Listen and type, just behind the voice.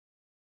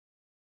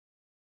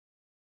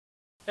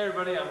Hey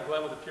everybody, I'm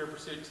Glenn with the Pure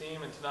Pursuit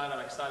team, and tonight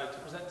I'm excited to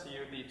present to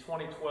you the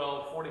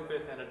 2012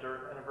 45th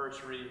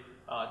anniversary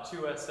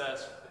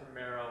 2SS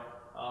Camaro.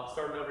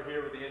 Starting over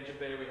here with the engine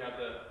bay, we have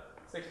the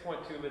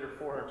 6.2 liter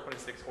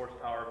 426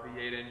 horsepower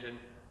V8 engine,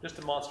 just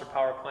a monster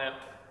power plant.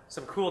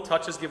 Some cool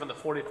touches given the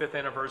 45th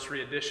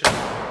anniversary edition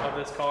of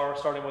this car.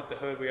 Starting with the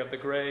hood, we have the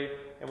gray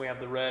and we have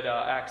the red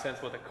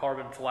accents with a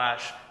carbon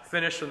flash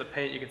finish from the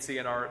paint. You can see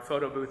in our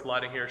photo booth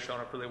lighting here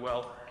showing up really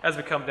well. As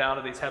we come down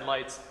to these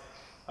headlights,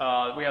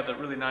 we have the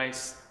really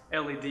nice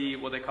LED,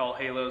 what they call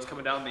halos,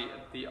 coming down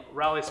the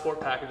Rally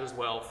Sport package as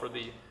well for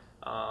the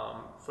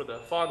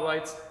fog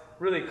lights.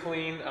 Really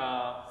clean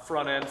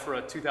front end for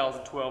a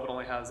 2012. It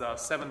only has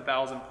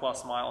 7,000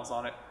 plus miles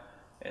on it,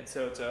 and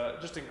so it's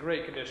just in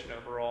great condition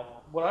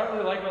overall. What I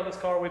really like about this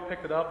car, we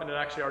picked it up and it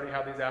actually already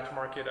had these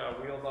aftermarket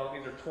wheels on it.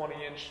 These are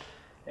 20-inch,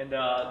 and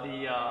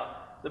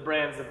the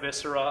brand's the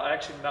Viscera. I'm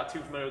actually not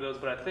too familiar with those,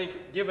 but I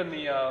think given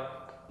the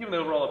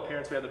overall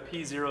appearance, we have the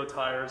P0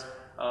 tires.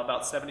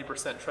 About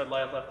 70% tread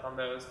life left on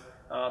those.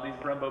 These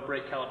Brembo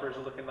brake calipers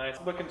are looking nice.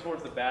 Looking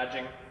towards the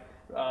badging,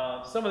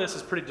 some of this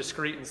is pretty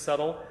discreet and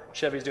subtle.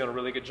 Chevy's doing a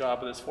really good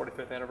job with this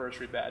 45th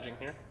anniversary badging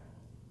here.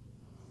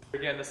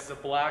 Again, this is a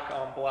black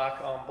on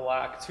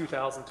black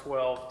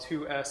 2012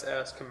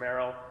 2SS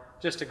Camaro.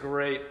 Just a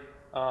great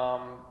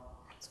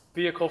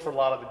vehicle for a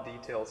lot of the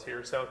details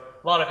here. So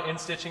a lot of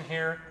in-stitching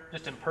here,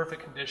 just in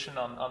perfect condition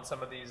on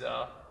some of these,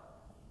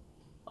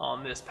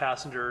 on this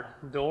passenger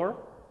door.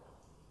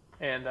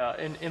 And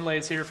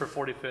inlays here for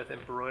 45th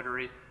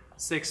embroidery.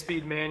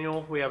 6-speed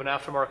manual. We have an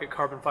aftermarket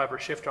carbon fiber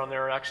shifter on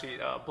there. It actually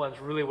blends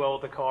really well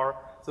with the car.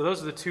 So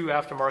those are the two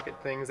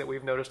aftermarket things that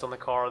we've noticed on the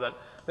car that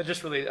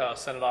just really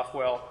send it off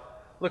well.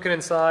 Looking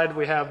inside,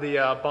 we have the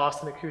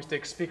Boston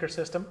Acoustics speaker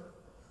system,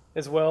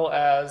 as well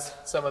as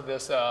some of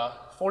this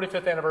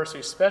 45th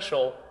anniversary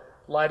special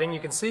lighting. You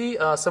can see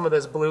some of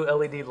this blue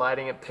LED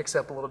lighting. It picks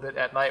up a little bit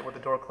at night with the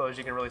door closed.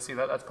 You can really see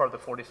that. That's part of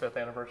the 45th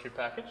anniversary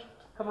package.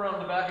 Come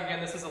around the back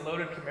again. This is a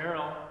loaded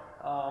Camaro.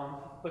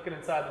 Looking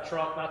inside the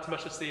trunk, not too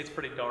much to see. It's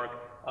pretty dark.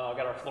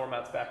 Got our floor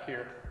mats back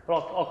here. But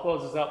I'll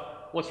close this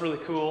up. What's really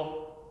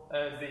cool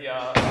is the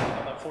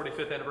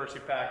 45th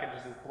anniversary package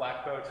is this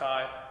black bow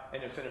tie,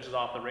 and it finishes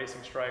off the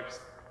racing stripes.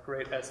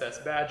 Great SS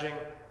badging.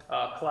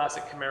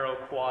 Classic Camaro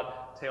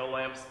quad tail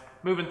lamps.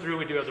 Moving through,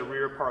 we do have the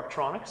rear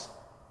Parktronics.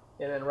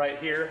 And then right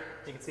here,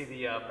 you can see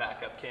the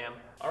backup cam.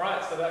 All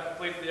right, so that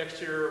completes the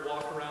exterior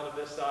walk around of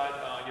this side.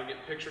 You'll get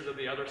pictures of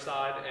the other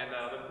side, and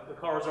the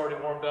car is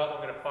already warmed up.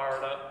 I'm gonna fire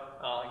it up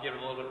and give it a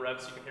little bit of rev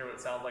so you can hear what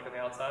it sounds like on the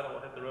outside, and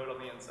we'll hit the road on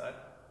the inside.